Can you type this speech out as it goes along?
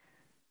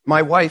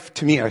My wife,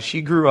 Tamia,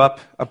 she grew up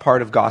a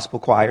part of gospel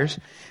choirs,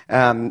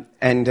 and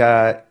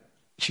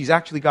she's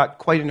actually got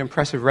quite an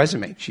impressive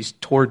resume. She's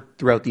toured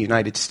throughout the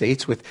United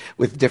States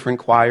with different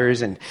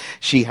choirs, and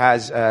she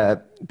has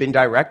been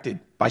directed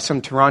by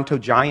some Toronto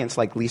giants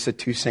like Lisa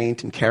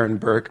Toussaint and Karen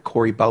Burke,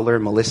 Corey Butler,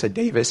 Melissa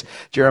Davis,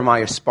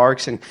 Jeremiah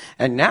Sparks, and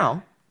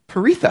now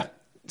Paritha.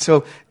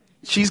 So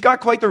she's got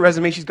quite the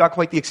resume, she's got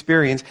quite the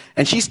experience,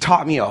 and she's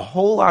taught me a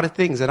whole lot of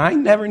things that I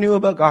never knew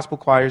about gospel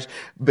choirs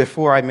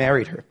before I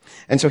married her.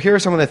 And so here are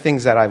some of the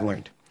things that I've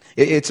learned.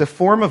 It's a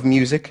form of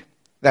music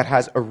that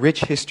has a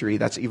rich history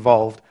that's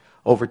evolved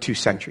over 2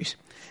 centuries.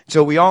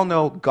 So we all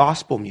know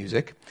gospel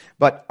music,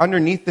 but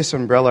underneath this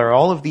umbrella are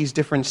all of these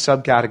different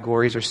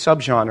subcategories or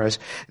subgenres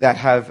that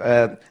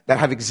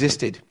have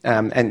existed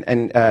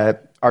and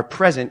are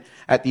present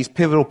at these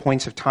pivotal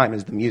points of time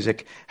as the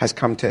music has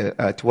come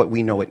to what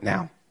we know it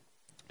now.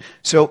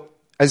 So,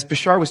 as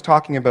Bashar was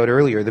talking about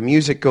earlier, the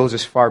music goes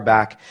as far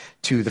back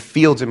to the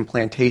fields and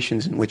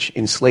plantations in which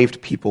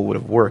enslaved people would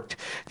have worked.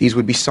 These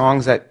would be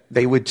songs that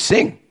they would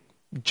sing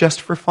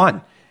just for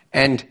fun,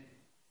 and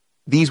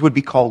these would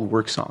be called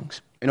work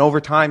songs. And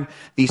over time,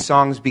 these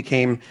songs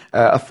became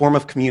a form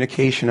of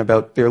communication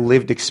about their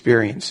lived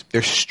experience,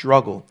 their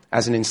struggle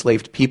as an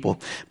enslaved people.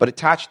 But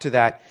attached to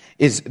that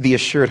is the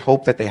assured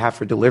hope that they have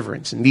for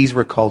deliverance, and these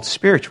were called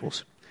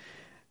spirituals.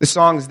 The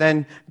songs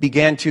then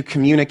began to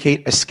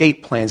communicate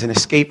escape plans and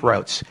escape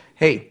routes.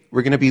 Hey,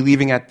 we're going to be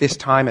leaving at this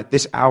time, at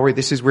this hour.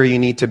 This is where you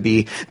need to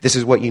be. This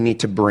is what you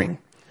need to bring.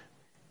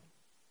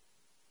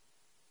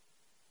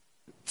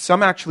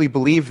 Some actually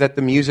believe that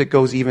the music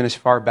goes even as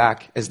far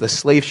back as the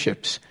slave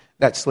ships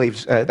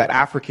that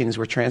Africans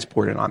were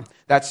transported on.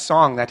 That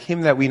song, that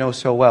hymn that we know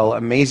so well,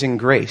 Amazing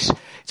Grace,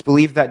 it's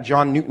believed that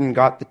John Newton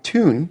got the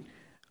tune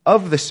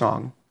of the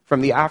song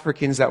from the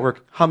Africans that were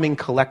humming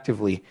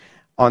collectively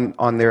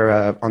on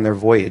their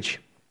voyage.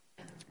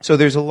 So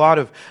there's a lot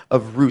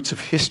of roots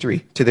of history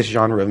to this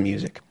genre of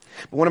music.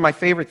 But one of my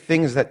favorite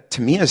things that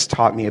Tamia's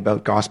taught me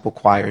about gospel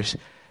choirs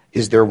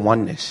is their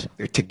oneness,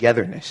 their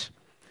togetherness.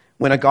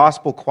 When a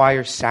gospel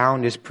choir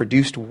sound is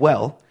produced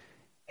well,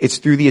 it's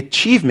through the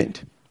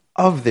achievement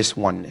of this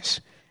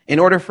oneness. In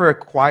order for a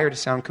choir to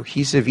sound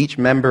cohesive, each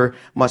member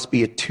must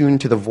be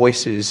attuned to the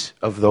voices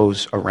of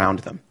those around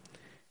them.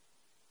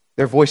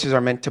 Their voices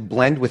are meant to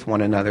blend with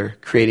one another,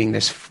 creating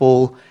this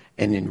full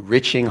and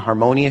enriching,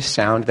 harmonious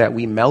sound that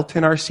we melt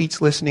in our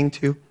seats listening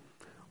to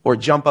or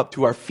jump up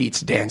to our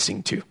feet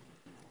dancing to.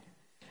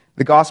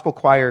 The gospel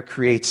choir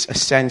creates a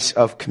sense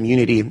of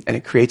community and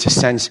it creates a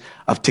sense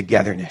of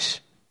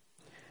togetherness.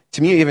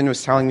 Tamia even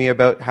was telling me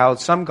about how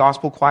some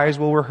gospel choirs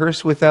will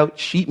rehearse without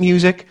sheet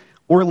music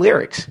or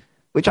lyrics,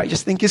 which I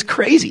just think is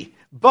crazy.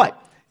 But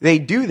they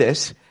do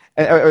this,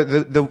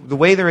 the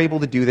way they're able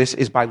to do this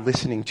is by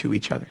listening to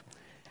each other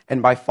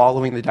and by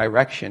following the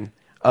direction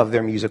of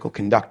their musical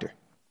conductor.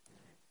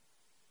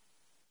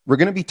 We're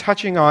going to be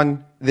touching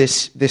on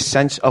this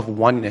sense of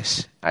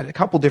oneness at a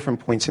couple different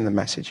points in the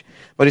message.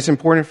 But it's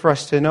important for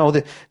us to know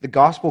that the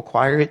gospel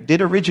choir, it did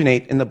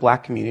originate in the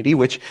black community,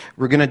 which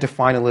we're going to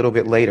define a little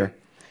bit later.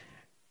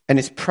 And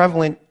it's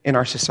prevalent in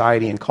our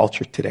society and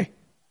culture today.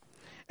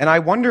 And I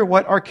wonder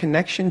what our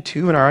connection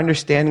to and our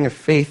understanding of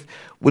faith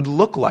would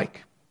look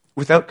like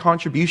without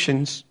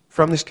contributions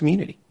from this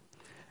community.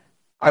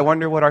 I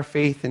wonder what our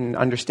faith and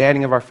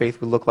understanding of our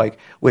faith would look like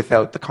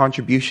without the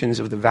contributions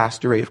of the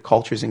vast array of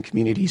cultures and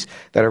communities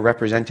that are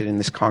represented in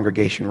this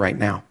congregation right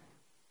now.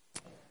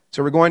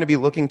 So we're going to be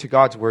looking to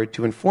God's word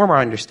to inform our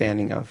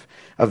understanding of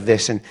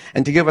this and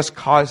to give us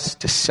cause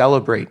to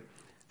celebrate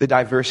the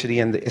diversity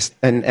and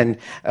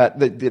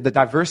the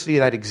diversity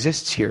that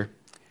exists here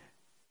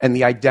and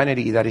the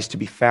identity that is to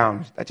be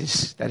found, that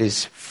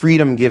is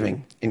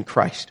freedom-giving in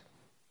Christ.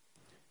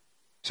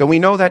 So we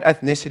know that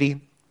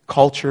ethnicity,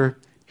 culture,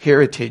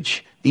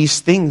 heritage, these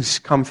things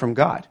come from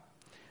God.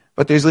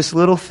 But there's this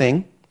little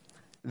thing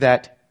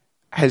that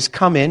has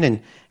come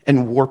in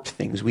and warped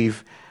things.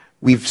 We've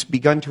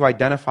begun to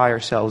identify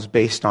ourselves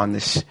based on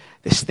this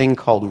thing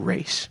called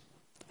race.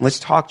 Let's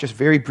talk just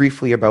very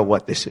briefly about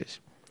what this is.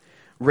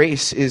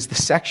 Race is the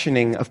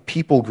sectioning of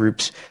people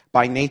groups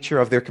by nature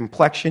of their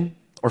complexion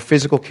or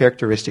physical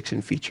characteristics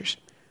and features.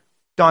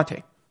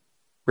 Dante,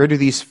 where do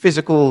these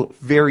physical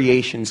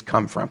variations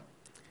come from?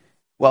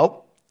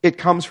 Well, it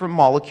comes from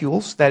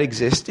molecules that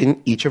exist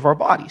in each of our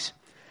bodies.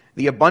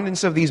 The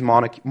abundance of these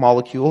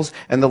molecules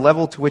and the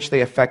level to which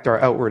they affect our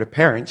outward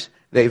appearance,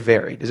 they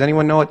vary. Does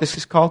anyone know what this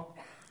is called?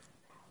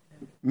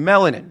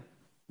 Melanin.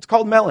 It's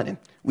called melanin.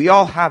 We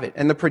all have it.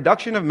 And the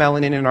production of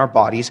melanin in our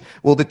bodies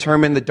will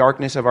determine the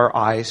darkness of our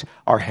eyes,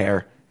 our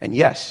hair, and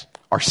yes,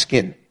 our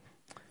skin.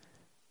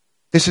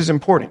 This is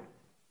important.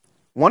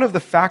 One of the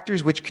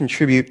factors which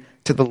contribute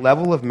to the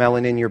level of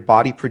melanin your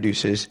body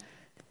produces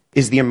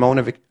is the amount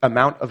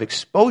of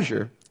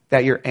exposure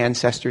that your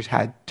ancestors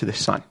had to the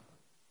sun.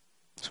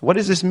 So what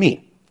does this mean?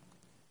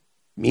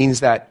 It means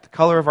that the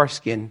color of our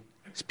skin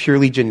is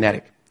purely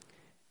genetic.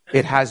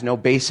 It has no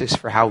basis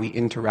for how we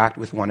interact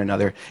with one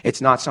another.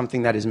 It's not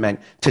something that is meant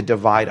to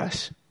divide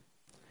us.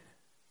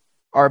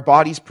 Our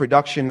body's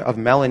production of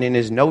melanin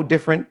is no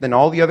different than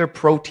all the other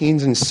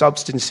proteins and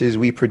substances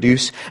we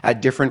produce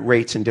at different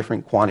rates and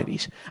different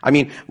quantities. I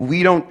mean,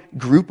 we don't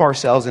group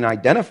ourselves and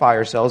identify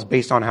ourselves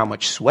based on how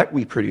much sweat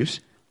we produce.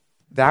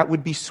 That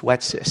would be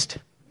sweat cyst.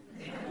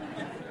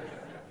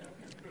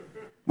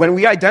 When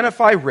we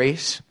identify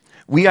race,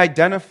 we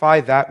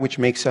identify that which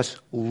makes us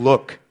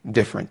look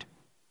different.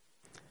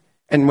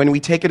 And when we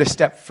take it a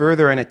step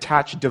further and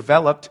attach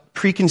developed,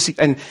 preconceived,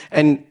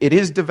 and it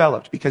is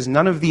developed because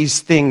none of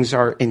these things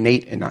are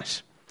innate in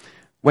us.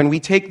 When we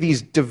take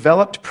these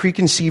developed,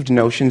 preconceived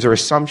notions or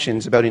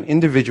assumptions about an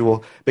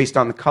individual based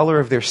on the color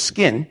of their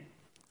skin,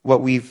 what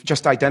we've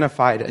just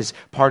identified as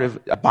part of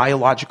a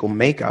biological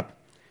makeup,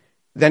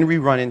 then we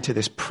run into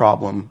this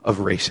problem of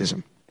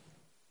racism.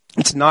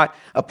 It's not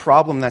a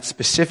problem that's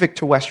specific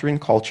to Western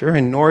culture,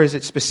 and nor is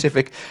it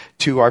specific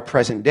to our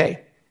present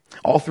day.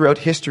 All throughout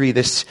history,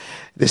 this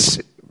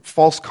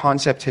false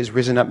concept has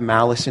risen up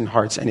malice in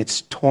hearts, and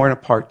it's torn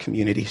apart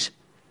communities.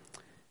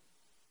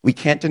 We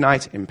can't deny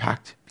its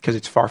impact because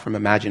it's far from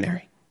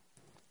imaginary.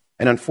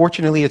 And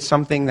unfortunately, it's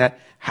something that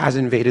has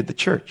invaded the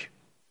church.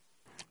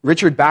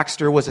 Richard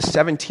Baxter was a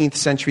 17th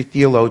century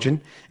theologian,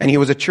 and he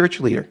was a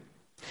church leader.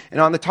 And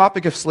on the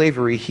topic of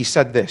slavery, he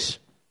said this: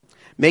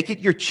 "Make it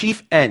your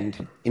chief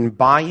end in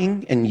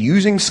buying and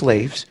using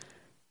slaves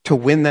to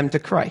win them to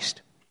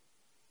Christ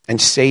and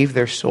save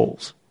their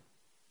souls.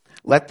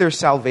 Let their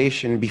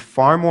salvation be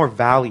far more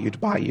valued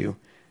by you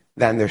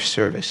than their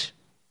service."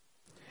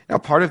 Now,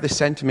 part of the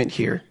sentiment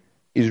here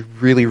is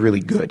really, really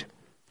good.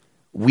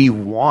 We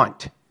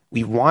want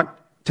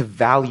to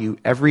value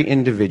every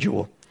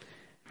individual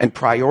and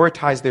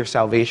prioritize their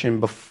salvation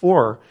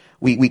before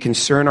we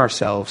concern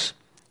ourselves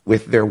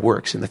with their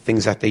works and the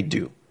things that they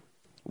do.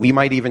 We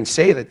might even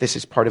say that this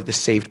is part of the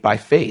saved by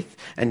faith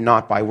and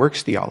not by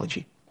works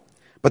theology.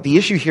 But the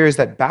issue here is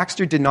that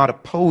Baxter did not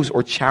oppose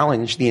or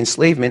challenge the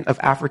enslavement of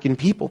African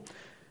people.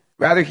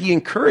 Rather, he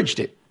encouraged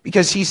it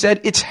because he said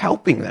it's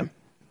helping them.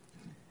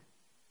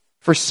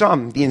 For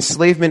some, the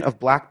enslavement of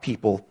black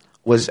people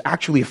was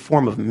actually a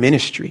form of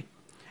ministry,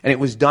 and it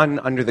was done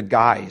under the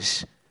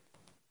guise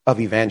of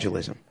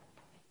evangelism.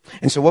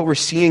 And so what we're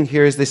seeing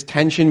here is this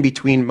tension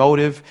between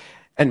motive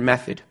and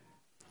method.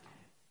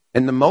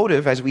 And the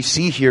motive, as we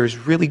see here, is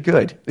really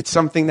good. It's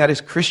something that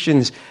as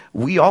Christians,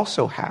 we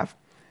also have.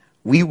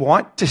 We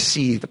want to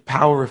see the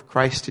power of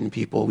Christ in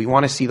people. We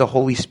want to see the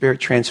Holy Spirit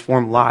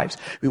transform lives.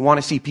 We want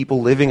to see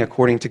people living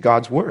according to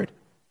God's word.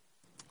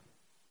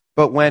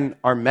 But when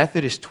our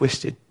method is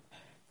twisted,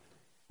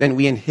 then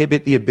we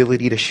inhibit the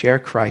ability to share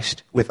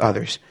Christ with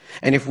others.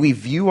 And if we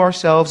view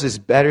ourselves as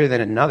better than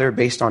another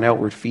based on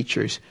outward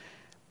features,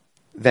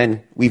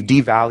 then we've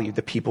devalued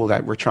the people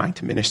that we're trying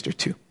to minister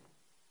to.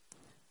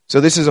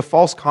 So this is a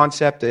false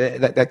concept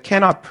that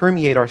cannot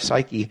permeate our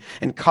psyche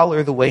and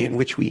color the way in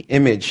which we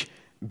image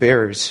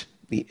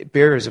the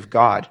bearers of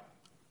God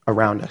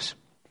around us.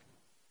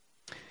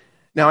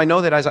 Now, I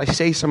know that as I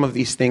say some of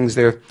these things,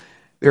 there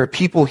are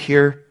people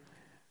here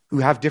who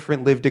have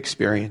different lived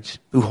experience,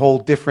 who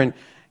hold different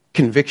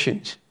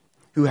convictions,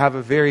 who have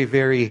a very,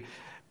 very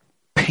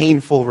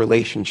painful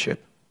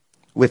relationship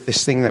with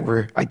this thing that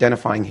we're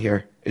identifying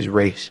here as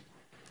race.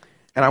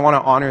 And I want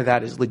to honor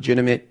that as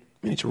legitimate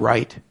and it's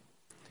right.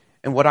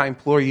 And what I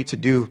implore you to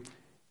do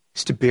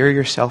is to bare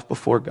yourself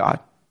before God,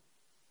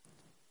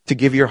 to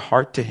give your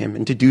heart to him,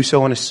 and to do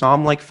so in a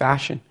psalm-like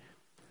fashion,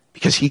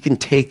 because he can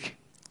take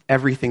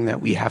everything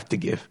that we have to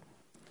give.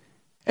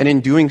 And in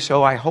doing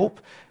so, I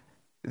hope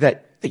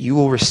that you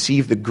will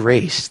receive the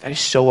grace that is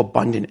so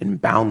abundant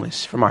and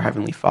boundless from our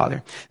Heavenly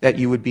Father, that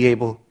you would be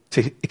able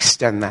to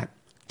extend that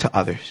to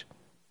others.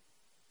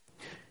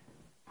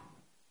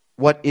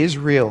 What is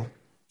real,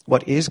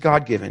 what is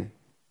God-given,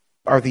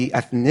 are the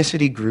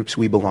ethnicity groups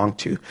we belong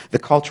to, the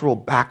cultural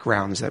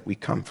backgrounds that we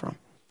come from.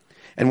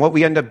 And what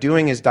we end up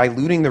doing is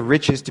diluting the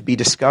riches to be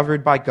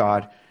discovered by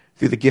God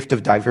through the gift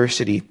of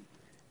diversity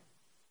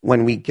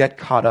when we get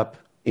caught up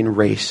in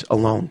race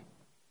alone.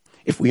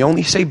 If we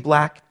only say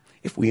black,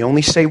 if we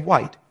only say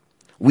white,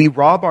 we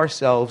rob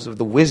ourselves of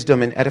the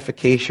wisdom and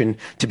edification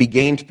to be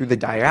gained through the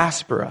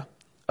diaspora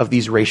of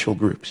these racial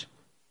groups.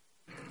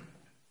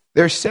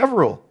 There are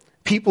several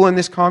people in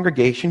this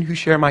congregation who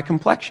share my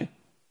complexion.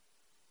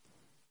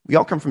 We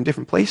all come from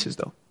different places,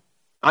 though.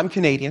 I'm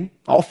Canadian.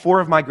 All four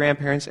of my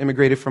grandparents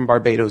immigrated from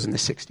Barbados in the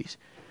 60s.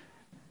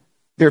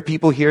 There are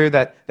people here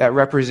that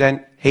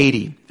represent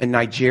Haiti and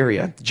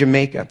Nigeria,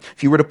 Jamaica.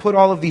 If you were to put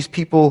all of these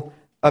people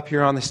up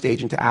here on the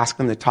stage and to ask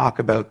them to talk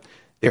about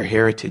their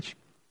heritage,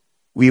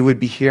 we would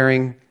be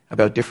hearing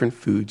about different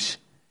foods.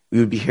 We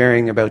would be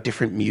hearing about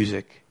different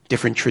music,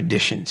 different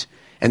traditions.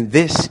 And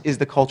this is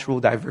the cultural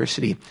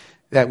diversity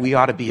that we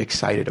ought to be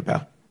excited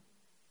about.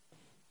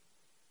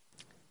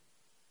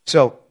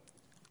 So,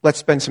 let's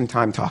spend some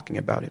time talking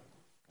about it.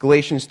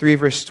 Galations 3,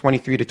 verse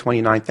 23 to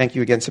 29. Thank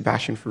you again,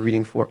 Sebastian, for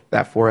reading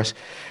that for us.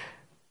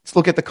 Let's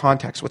look at the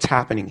context, what's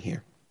happening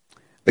here.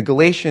 The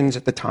Galatians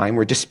at the time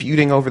were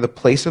disputing over the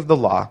place of the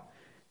law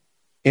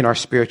in our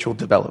spiritual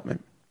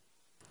development.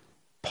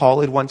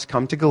 Paul had once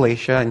come to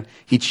Galatia and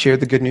he'd shared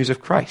the good news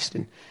of Christ,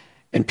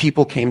 and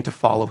people came to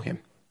follow him.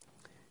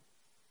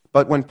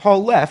 But when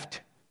Paul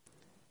left,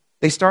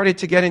 they started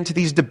to get into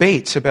these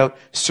debates about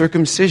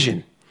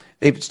circumcision.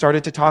 They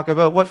started to talk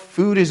about what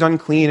food is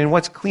unclean and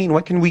what's clean,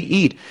 what can we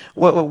eat,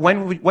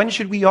 when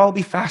should we all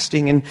be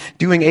fasting and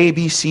doing A,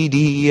 B, C,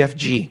 D, E, F,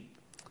 G.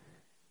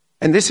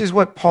 And this is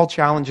what Paul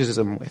challenges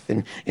them with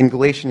in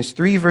Galatians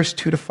 3, verse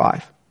 2 to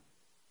 5.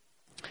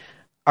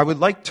 I would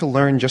like to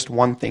learn just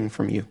one thing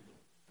from you.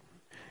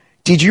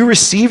 Did you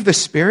receive the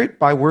Spirit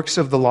by works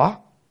of the law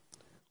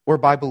or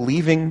by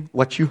believing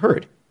what you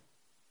heard?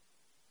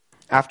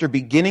 After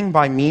beginning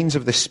by means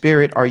of the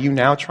Spirit, are you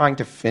now trying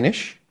to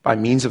finish by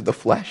means of the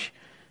flesh?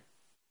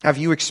 Have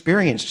you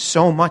experienced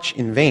so much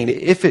in vain,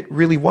 if it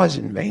really was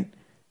in vain?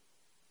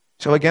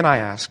 So again I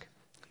ask,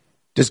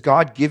 does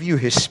God give you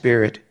his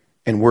Spirit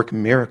and work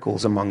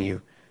miracles among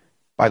you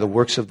by the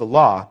works of the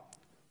law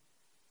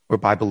or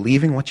by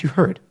believing what you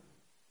heard?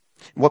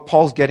 What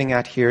Paul's getting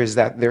at here is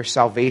that their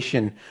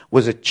salvation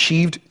was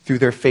achieved through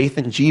their faith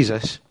in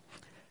Jesus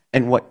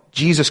and what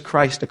Jesus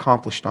Christ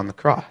accomplished on the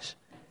cross.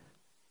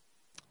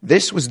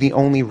 This was the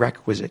only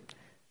requisite.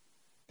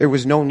 There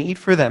was no need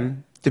for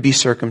them to be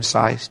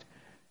circumcised.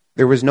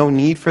 There was no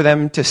need for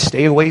them to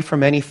stay away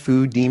from any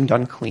food deemed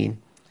unclean.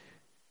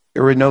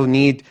 There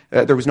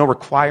was no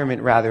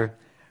requirement, rather,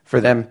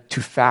 for them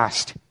to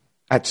fast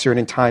at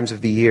certain times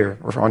of the year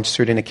or on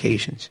certain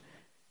occasions.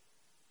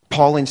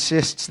 Paul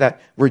insists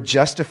that we're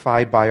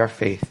justified by our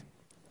faith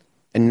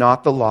and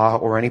not the law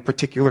or any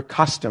particular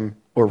custom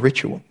or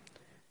ritual.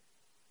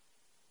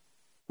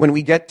 When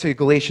we get to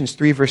Galatians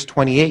 3, verse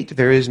 28,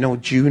 there is no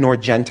Jew nor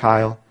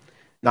Gentile,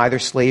 neither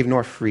slave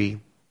nor free,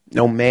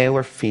 no male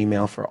or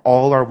female, for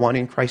all are one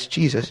in Christ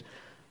Jesus.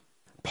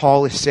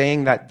 Paul is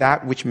saying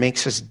that which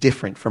makes us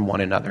different from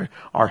one another,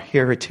 our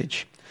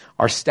heritage,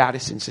 our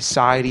status in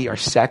society, our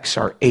sex,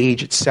 our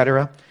age,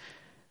 etc.,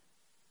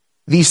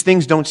 these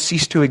things don't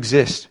cease to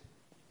exist,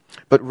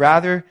 but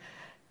rather,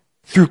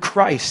 through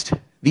Christ,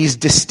 these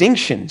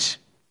distinctions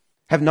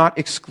have not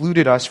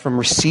excluded us from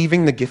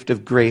receiving the gift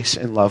of grace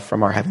and love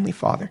from our Heavenly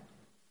Father.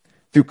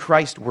 Through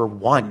Christ, we're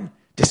one,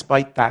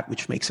 despite that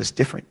which makes us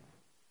different.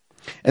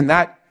 And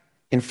that,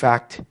 in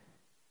fact,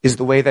 is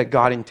the way that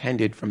God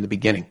intended from the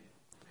beginning.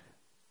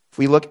 If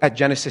we look at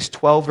Genesis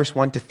 12, verse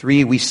 1 to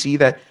 3, we see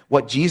that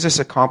what Jesus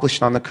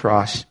accomplished on the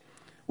cross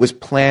was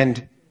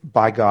planned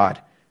by God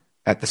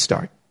at the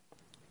start.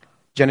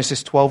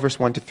 Genesis 12, verse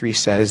 1 to 3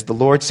 says, "The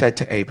Lord said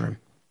to Abram,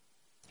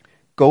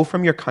 'Go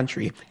from your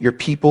country, your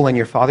people, and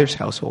your father's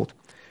household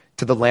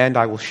to the land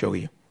I will show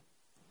you.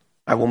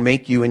 I will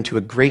make you into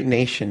a great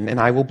nation, and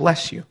I will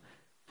bless you.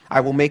 I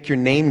will make your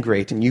name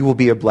great, and you will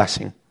be a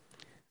blessing.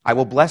 I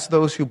will bless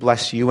those who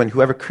bless you, and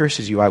whoever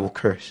curses you I will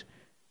curse.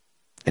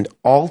 And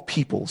all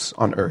peoples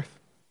on earth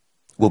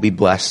will be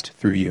blessed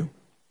through you.'"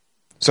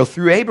 So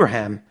through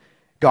Abraham,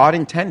 God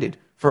intended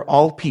for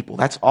all people,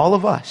 that's all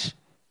of us,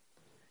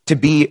 to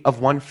be of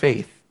one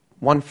faith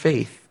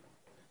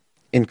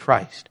in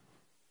Christ.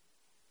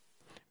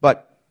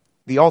 But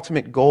the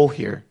ultimate goal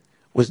here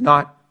was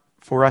not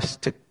for us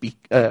to be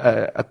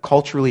a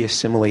culturally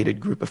assimilated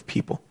group of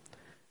people.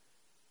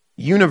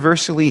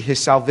 Universally, his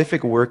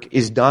salvific work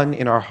is done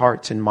in our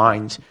hearts and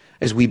minds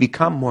as we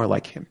become more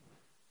like him.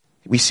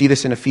 We see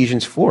this in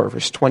Ephesians 4,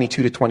 verse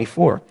 22 to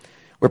 24,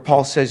 where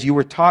Paul says, "You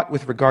were taught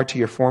with regard to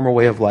your former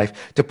way of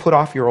life to put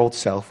off your old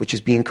self, which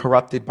is being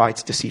corrupted by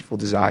its deceitful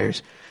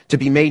desires, to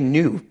be made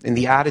new in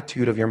the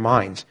attitude of your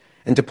minds,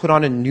 and to put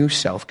on a new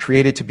self,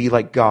 created to be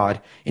like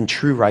God in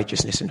true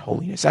righteousness and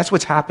holiness." That's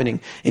what's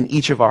happening in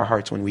each of our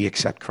hearts when we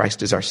accept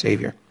Christ as our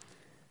Savior.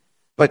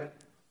 But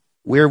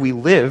where we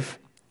live,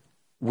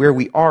 where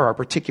we are, our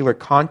particular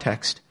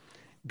context,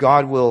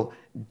 God will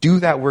do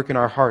that work in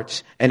our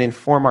hearts and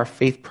inform our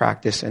faith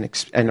practice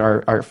and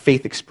our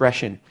faith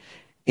expression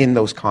in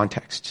those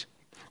contexts.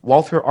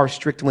 Walter R.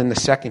 Strickland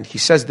II, he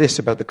says this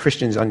about the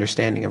Christian's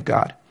understanding of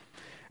God.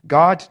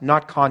 "God,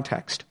 not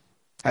context,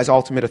 has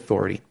ultimate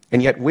authority,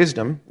 and yet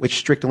wisdom," which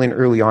Strickland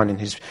early on in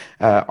his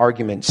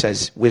argument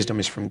says wisdom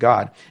is from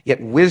God,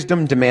 "yet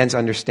wisdom demands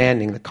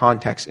understanding the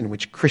context in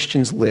which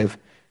Christians live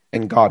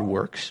and God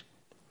works."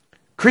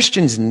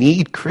 Christians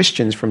need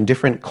Christians from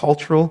different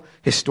cultural,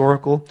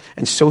 historical,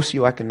 and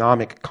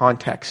socioeconomic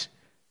contexts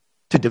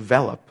to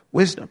develop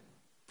wisdom.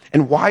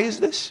 And why is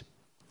this?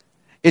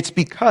 It's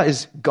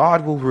because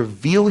God will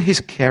reveal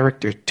his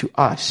character to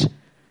us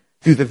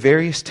through the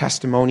various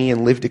testimony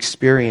and lived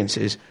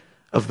experiences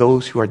of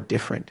those who are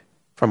different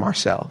from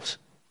ourselves.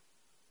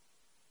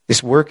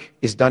 This work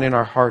is done in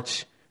our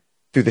hearts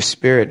through the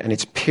Spirit, and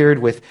it's paired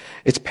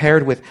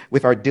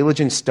with our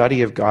diligent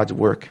study of God's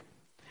work.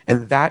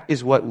 And that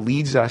is what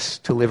leads us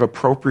to live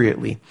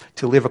appropriately,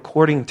 to live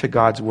according to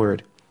God's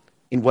word,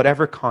 in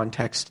whatever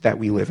context that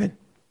we live in.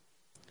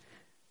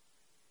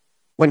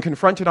 When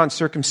confronted on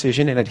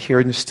circumcision and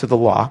adherence to the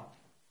law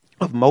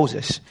of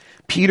Moses,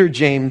 Peter,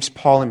 James,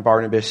 Paul, and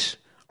Barnabas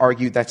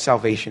argued that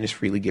salvation is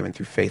freely given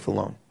through faith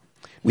alone.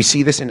 We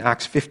see this in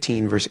Acts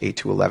 15, verse 8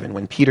 to 11,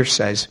 when Peter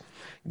says,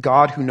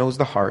 "God, who knows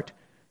the heart,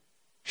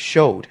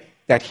 showed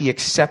that he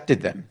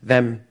accepted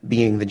them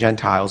being the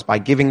Gentiles, by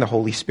giving the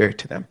Holy Spirit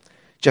to them,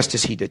 just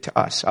as he did to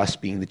us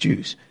being the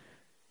Jews.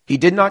 He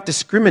did not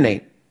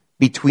discriminate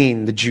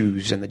between the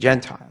Jews and the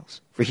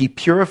Gentiles, for he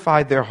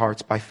purified their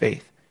hearts by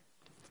faith.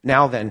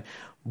 Now then,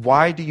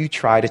 why do you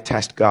try to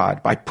test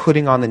God by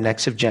putting on the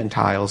necks of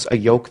Gentiles a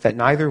yoke that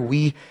neither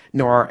we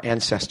nor our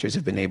ancestors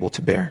have been able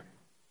to bear?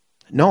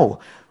 No,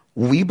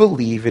 we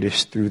believe it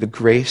is through the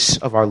grace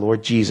of our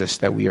Lord Jesus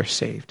that we are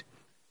saved,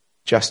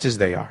 just as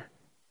they are.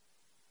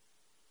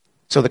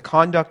 So the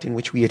conduct in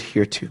which we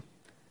adhere to,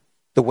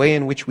 the way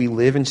in which we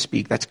live and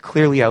speak, that's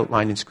clearly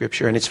outlined in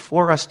Scripture, and it's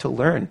for us to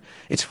learn.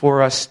 It's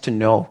for us to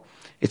know.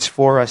 It's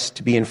for us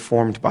to be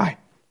informed by.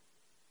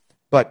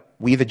 But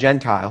we, the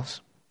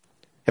Gentiles,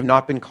 have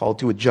not been called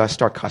to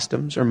adjust our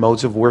customs or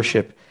modes of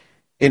worship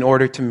in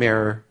order to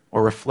mirror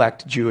or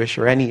reflect Jewish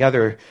or any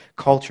other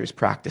culture's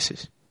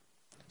practices.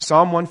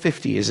 Psalm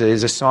 150 is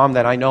a psalm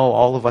that I know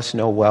all of us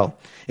know well.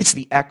 It's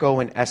the echo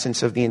and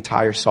essence of the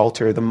entire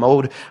Psalter, the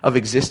mode of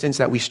existence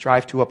that we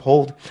strive to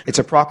uphold. It's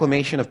a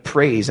proclamation of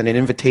praise and an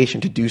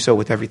invitation to do so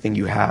with everything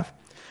you have.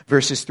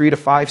 Verses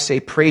 3-5 say,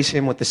 praise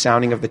him with the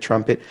sounding of the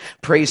trumpet,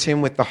 praise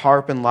him with the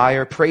harp and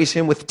lyre, praise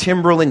him with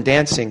timbrel and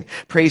dancing,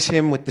 praise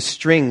him with the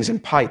strings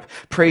and pipe,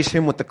 praise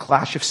him with the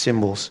clash of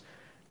cymbals,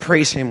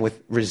 praise him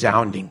with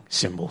resounding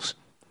cymbals.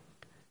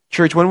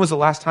 Church, when was the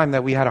last time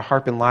that we had a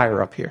harp and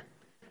lyre up here?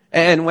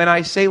 And when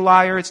I say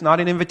lyre, it's not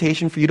an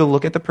invitation for you to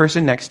look at the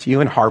person next to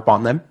you and harp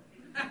on them.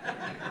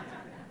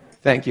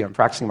 Thank you, I'm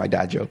practicing my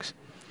dad jokes.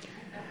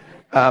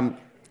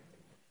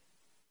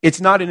 It's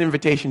not an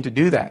invitation to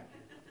do that.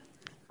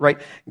 Right?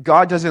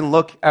 God doesn't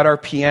look at our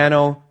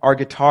piano, our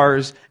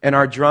guitars, and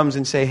our drums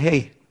and say,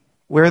 hey,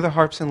 where are the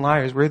harps and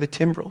lyres? Where are the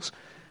timbrels?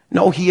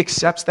 No, he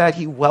accepts that.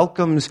 He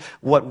welcomes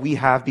what we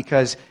have,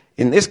 because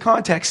in this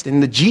context, in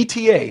the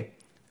GTA,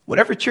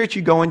 whatever church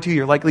you go into,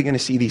 you're likely going to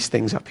see these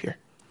things up here.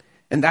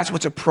 And that's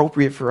what's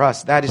appropriate for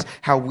us. That is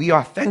how we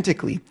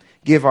authentically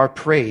give our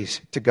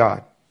praise to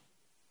God.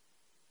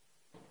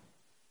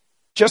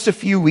 Just a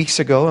few weeks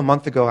ago, a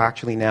month ago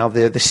actually now,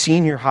 the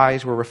senior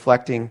highs were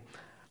reflecting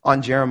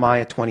on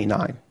Jeremiah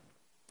 29.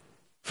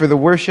 For the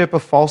worship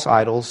of false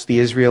idols, the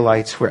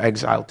Israelites were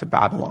exiled to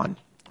Babylon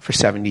for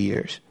 70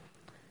 years.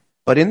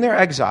 But in their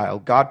exile,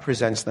 God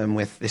presents them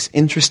with this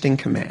interesting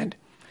command.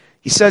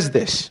 He says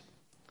this,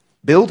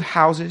 build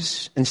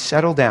houses and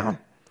settle down,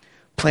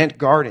 plant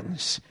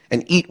gardens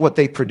and eat what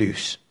they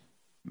produce.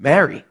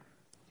 Marry,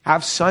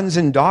 have sons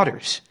and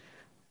daughters.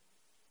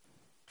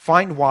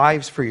 Find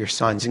wives for your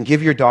sons and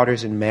give your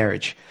daughters in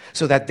marriage,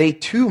 so that they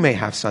too may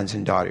have sons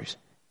and daughters.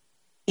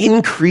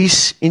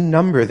 Increase in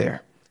number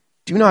there.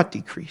 Do not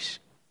decrease.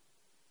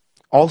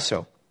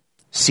 Also,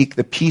 seek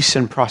the peace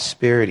and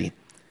prosperity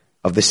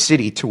of the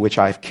city to which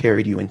I have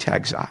carried you into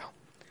exile.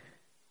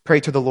 Pray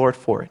to the Lord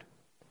for it,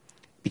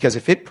 because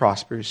if it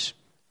prospers,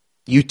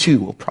 you too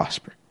will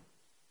prosper.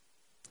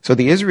 So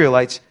the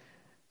Israelites,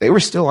 they were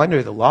still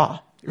under the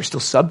law. They were still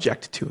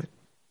subject to it.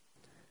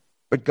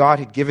 But God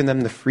had given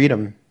them the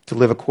freedom to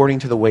live according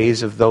to the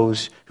ways of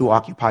those who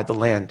occupied the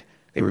land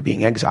they were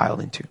being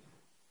exiled into.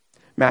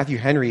 Matthew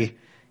Henry,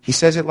 he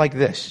says it like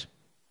this.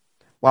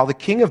 While the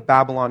king of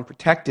Babylon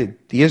protected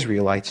the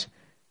Israelites,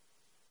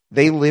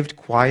 they lived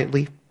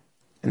quietly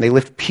and they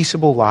lived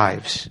peaceable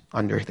lives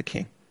under the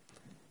king.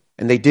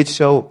 And they did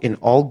so in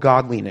all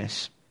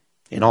godliness,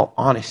 in all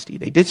honesty.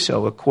 They did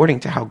so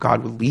according to how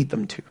God would lead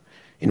them to,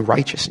 in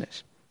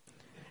righteousness.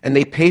 And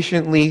they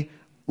patiently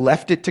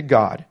left it to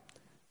God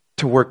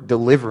to work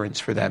deliverance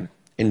for them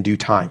in due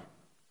time.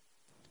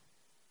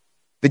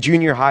 The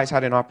junior highs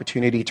had an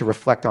opportunity to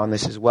reflect on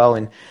this as well,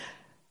 and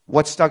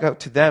what stuck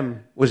out to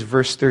them was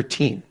verse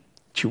 13.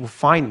 You will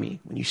find me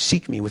when you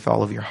seek me with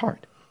all of your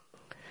heart.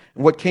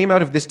 And what came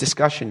out of this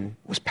discussion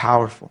was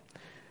powerful.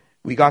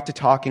 We got to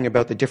talking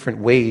about the different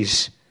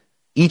ways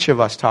each of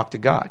us talk to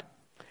God,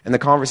 and the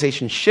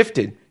conversation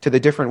shifted to the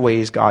different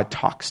ways God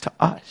talks to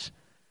us.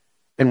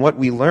 And what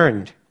we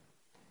learned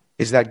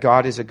is that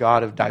God is a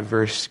God of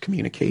diverse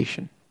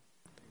communication.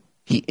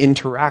 He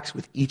interacts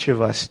with each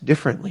of us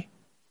differently.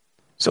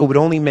 So it would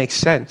only make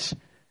sense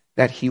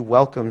that he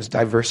welcomes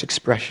diverse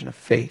expression of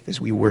faith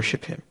as we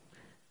worship him.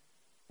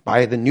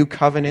 By the new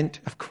covenant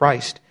of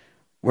Christ,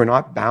 we're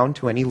not bound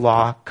to any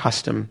law,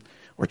 custom,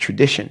 or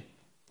tradition.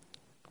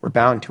 We're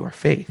bound to our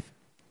faith.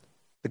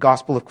 The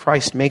gospel of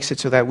Christ makes it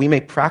so that we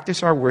may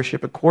practice our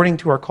worship according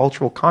to our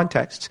cultural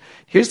contexts.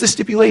 Here's the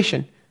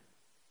stipulation: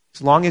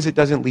 as long as it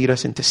doesn't lead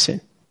us into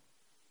sin.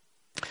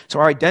 So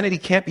our identity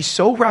can't be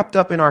so wrapped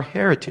up in our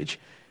heritage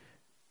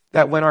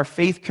that when our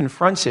faith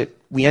confronts it,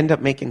 we end up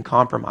making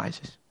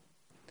compromises.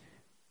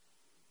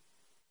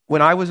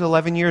 When I was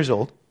 11 years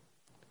old,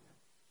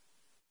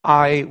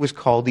 I was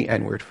called the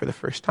N-word for the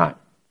first time.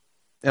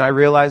 And I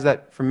realized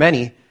that for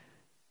many,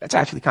 that's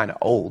actually kind of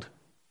old.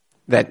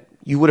 That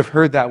you would have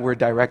heard that word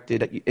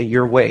directed at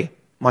your way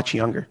much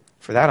younger.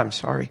 For that, I'm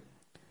sorry.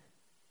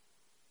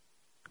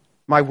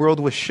 My world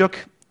was shook,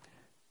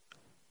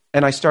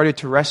 and I started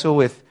to wrestle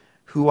with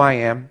who I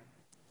am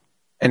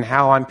and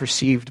how I'm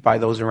perceived by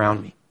those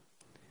around me.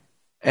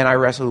 And I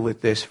wrestled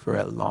with this for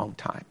a long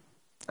time.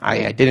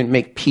 I didn't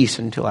make peace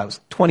until I was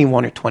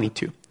 21 or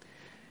 22.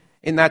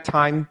 In that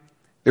time,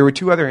 there were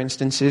two other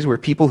instances where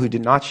people who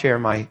did not share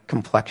my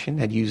complexion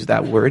had used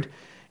that word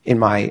in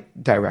my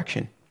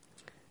direction.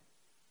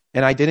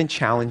 And I didn't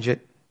challenge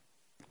it.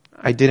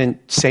 I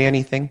didn't say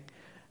anything.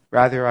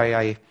 Rather,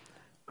 I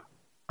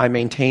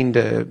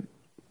maintained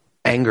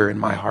anger in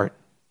my heart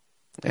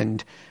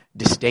and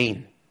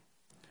disdain.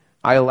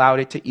 I allowed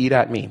it to eat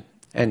at me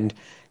and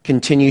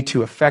continue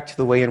to affect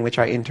the way in which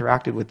I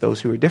interacted with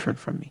those who were different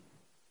from me.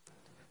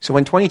 So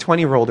when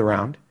 2020 rolled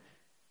around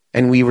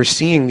and we were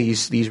seeing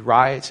these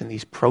riots and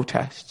these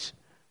protests,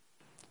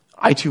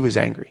 I too was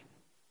angry.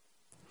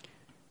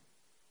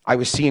 I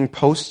was seeing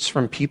posts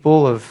from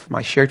people of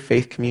my shared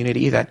faith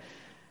community that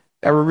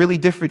were really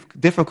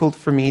difficult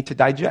for me to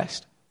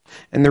digest.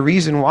 And the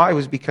reason why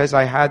was because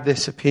I had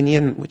this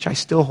opinion, which I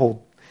still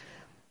hold,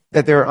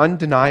 that there are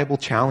undeniable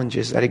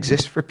challenges that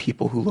exist for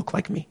people who look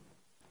like me.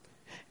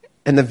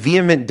 And the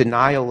vehement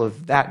denial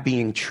of that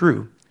being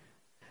true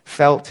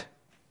felt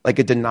like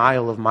a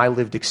denial of my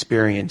lived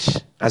experience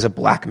as a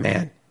black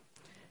man.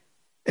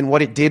 And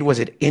what it did was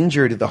it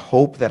injured the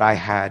hope that I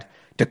had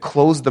to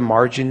close the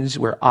margins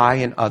where I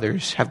and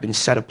others have been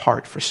set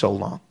apart for so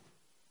long.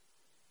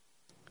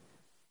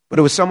 But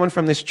it was someone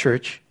from this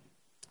church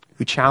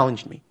who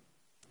challenged me.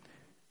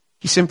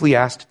 He simply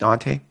asked,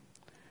 Dante,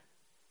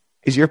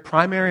 is your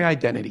primary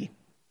identity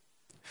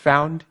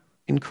found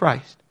in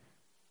Christ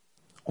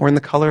or in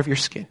the color of your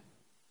skin?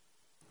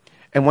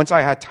 And once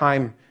I had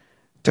time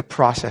to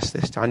process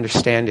this, to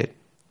understand it,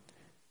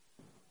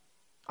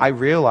 I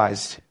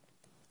realized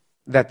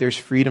that there's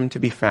freedom to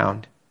be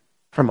found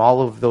from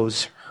all of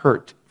those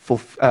hurtful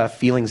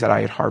feelings that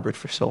I had harbored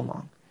for so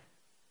long.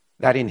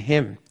 That in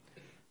Him,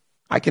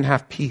 I can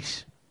have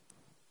peace.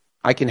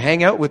 I can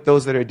hang out with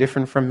those that are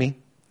different from me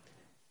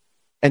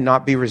and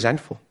not be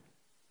resentful.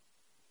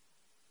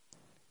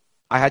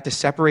 I had to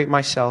separate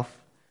myself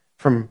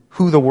from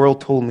who the world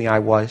told me I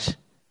was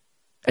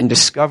and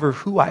discover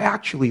who I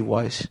actually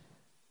was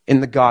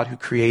in the God who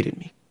created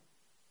me.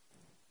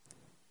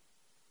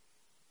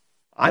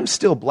 I'm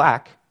still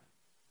black,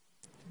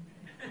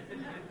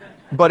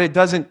 but it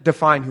doesn't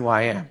define who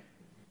I am.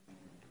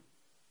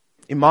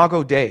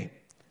 Imago Dei,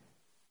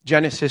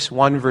 Genesis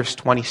 1 verse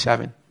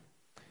 27.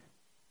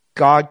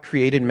 God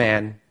created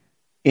man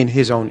in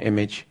His own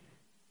image.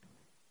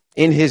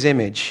 In His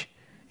image,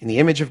 in the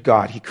image of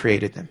God, He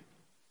created them.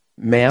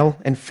 Male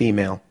and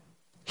female,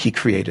 He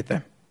created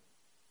them.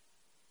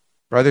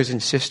 Brothers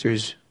and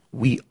sisters,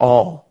 we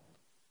all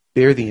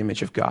bear the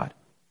image of God.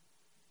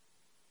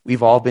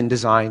 We've all been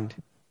designed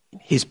in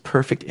His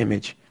perfect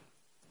image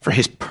for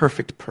His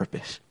perfect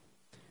purpose.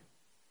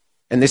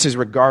 And this is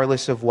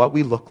regardless of what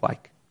we look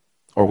like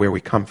or where we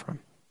come from.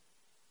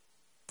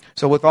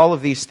 So with all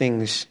of these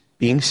things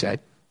being said,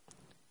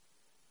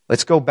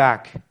 let's go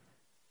back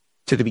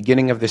to the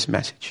beginning of this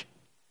message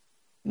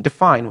and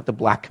define what the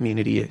black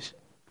community is.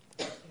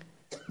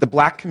 The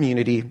black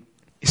community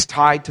is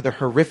tied to the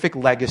horrific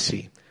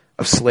legacy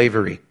of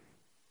slavery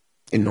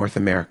in North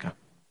America.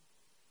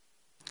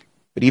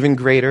 But even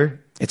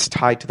greater, it's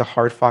tied to the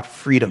hard-fought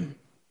freedom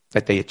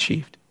that they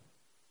achieved.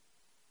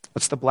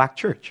 What's the black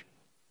church?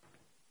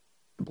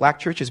 The black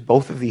church is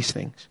both of these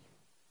things.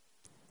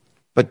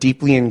 But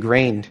deeply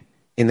ingrained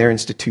in their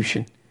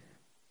institution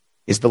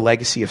is the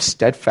legacy of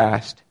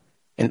steadfast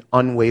and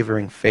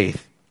unwavering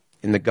faith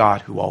in the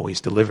God who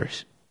always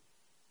delivers.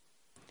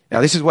 Now,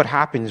 this is what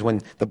happens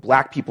when the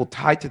black people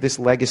tied to this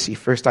legacy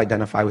first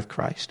identify with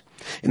Christ.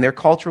 In their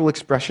cultural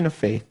expression of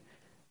faith,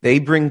 they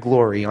bring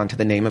glory onto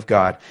the name of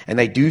God, and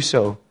they do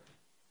so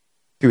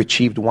through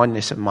achieved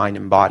oneness of mind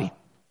and body.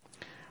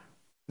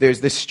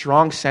 There's this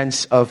strong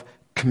sense of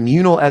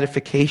communal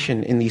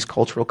edification in these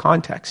cultural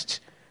contexts.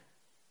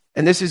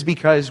 And this is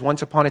because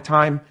once upon a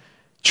time,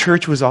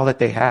 church was all that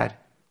they had.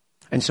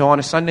 And so on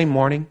a Sunday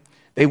morning,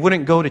 they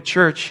wouldn't go to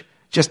church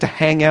just to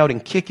hang out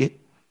and kick it.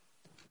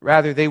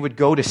 Rather, they would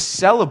go to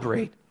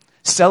celebrate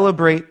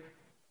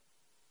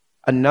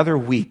another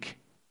week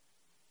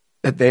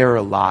that they are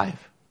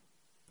alive.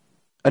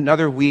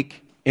 Another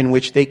week in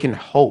which they can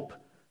hope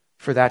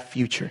for that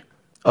future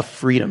of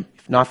freedom.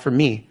 If not for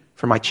me,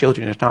 for my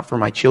children. If not for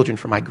my children,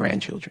 for my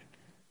grandchildren.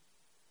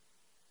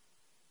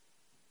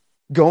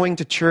 Going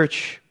to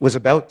church was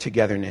about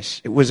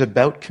togetherness. It was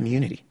about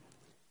community.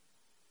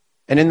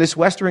 And in this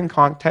Western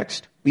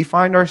context, we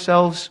find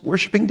ourselves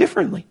worshiping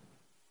differently.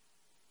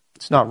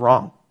 It's not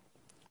wrong.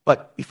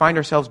 But we find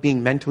ourselves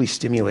being mentally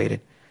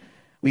stimulated.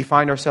 We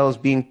find ourselves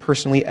being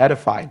personally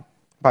edified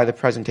by the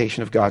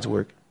presentation of God's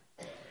word.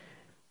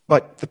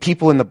 But the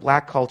people in the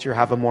black culture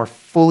have a more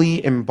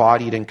fully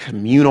embodied and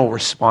communal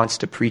response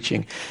to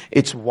preaching.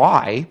 It's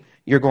why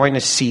you're going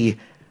to see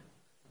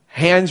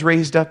hands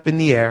raised up in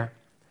the air.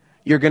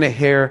 You're going to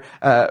hear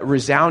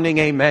resounding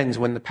amens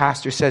when the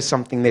pastor says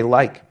something they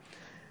like.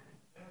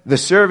 The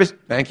service,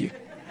 thank you.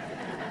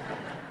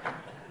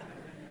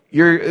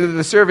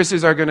 The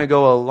services are going to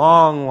go a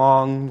long,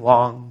 long,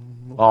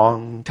 long,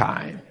 long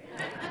time.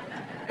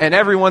 And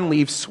everyone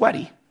leaves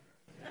sweaty.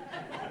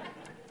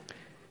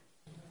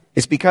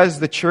 It's because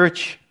the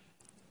church,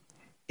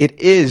 it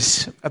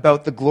is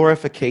about the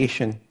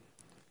glorification,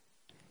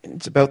 and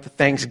it's about the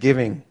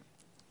thanksgiving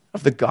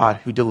of the God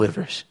who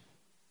delivers.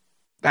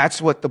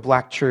 That's what the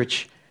Black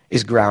church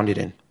is grounded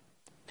in.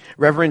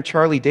 Reverend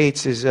Charlie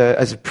Dates is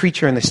a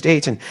preacher in the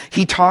States, and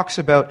he talks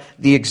about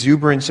the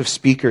exuberance of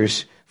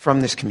speakers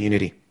from this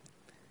community.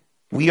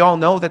 We all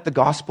know that the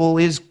gospel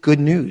is good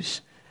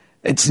news.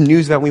 It's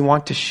news that we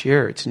want to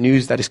share. It's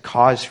news that is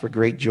cause for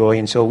great joy,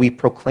 and so we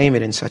proclaim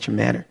it in such a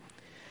manner.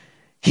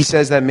 He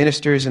says that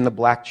ministers in the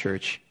Black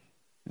church,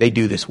 they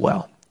do this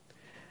well.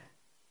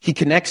 He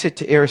connects it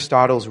to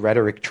Aristotle's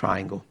rhetoric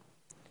triangle.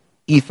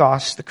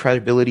 Ethos, the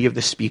credibility of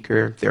the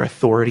speaker, their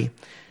authority.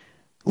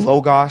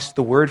 Logos,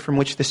 the word from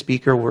which the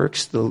speaker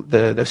works,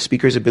 the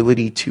speaker's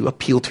ability to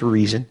appeal to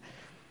reason.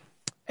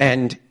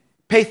 And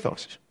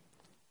pathos,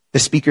 the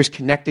speaker's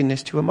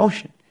connectedness to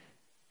emotion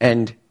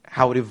and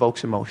how it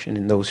evokes emotion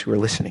in those who are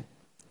listening.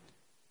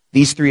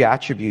 These three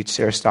attributes,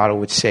 Aristotle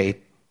would say,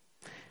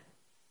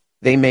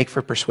 they make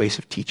for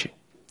persuasive teaching.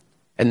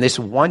 And this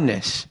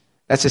oneness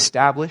that's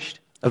established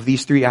of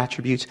these three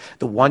attributes,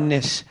 the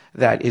oneness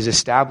that is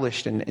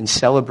established and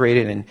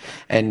celebrated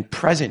and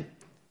present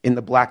in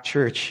the Black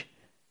church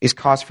is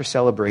cause for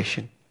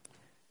celebration.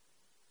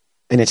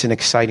 And it's an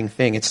exciting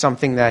thing. It's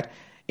something that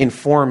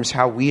informs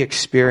how we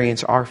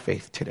experience our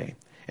faith today.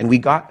 And we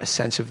got a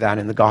sense of that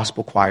in the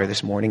gospel choir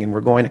this morning, and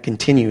we're going to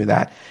continue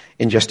that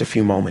in just a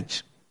few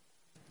moments.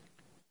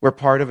 We're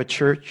part of a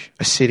church,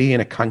 a city,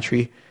 and a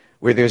country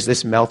where there's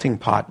this melting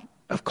pot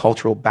of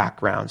cultural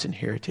backgrounds and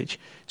heritage.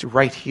 It's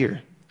right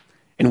here.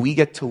 And we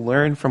get to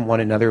learn from one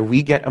another.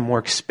 We get a more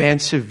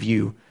expansive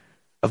view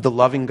of the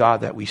loving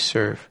God that we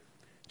serve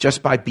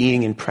just by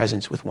being in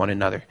presence with one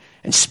another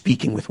and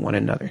speaking with one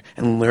another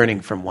and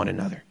learning from one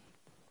another.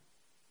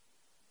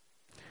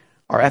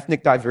 Our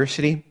ethnic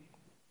diversity,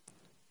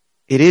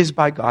 it is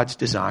by God's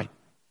design,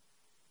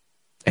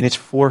 and it's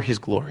for his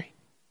glory.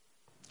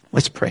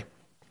 Let's pray.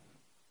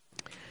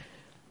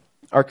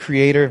 Our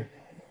Creator,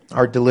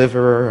 our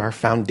Deliverer, our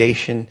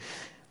foundation,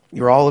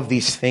 you're all of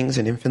these things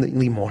and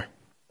infinitely more.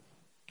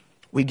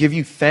 We give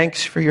you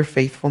thanks for your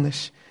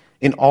faithfulness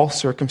in all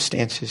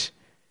circumstances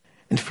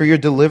and for your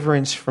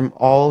deliverance from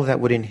all that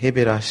would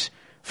inhibit us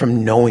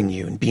from knowing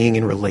you and being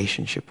in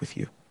relationship with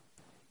you.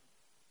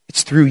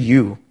 It's through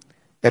you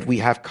that we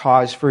have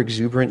cause for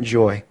exuberant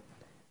joy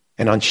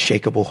and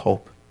unshakable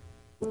hope.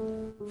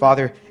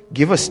 Father,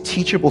 give us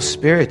teachable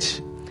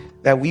spirits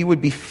that we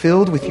would be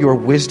filled with your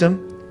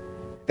wisdom,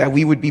 that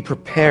we would be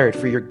prepared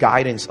for your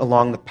guidance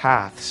along the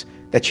paths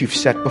that you've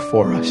set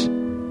before us.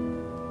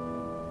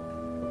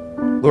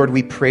 Lord,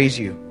 we praise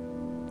you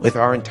with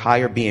our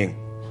entire being,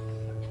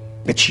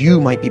 that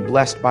you might be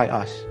blessed by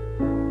us.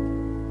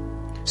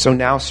 So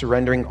now,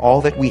 surrendering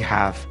all that we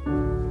have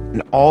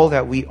and all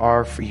that we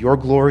are for your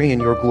glory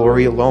and your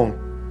glory alone,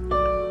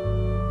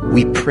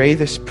 we pray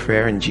this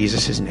prayer in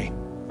Jesus' name.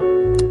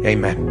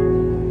 Amen.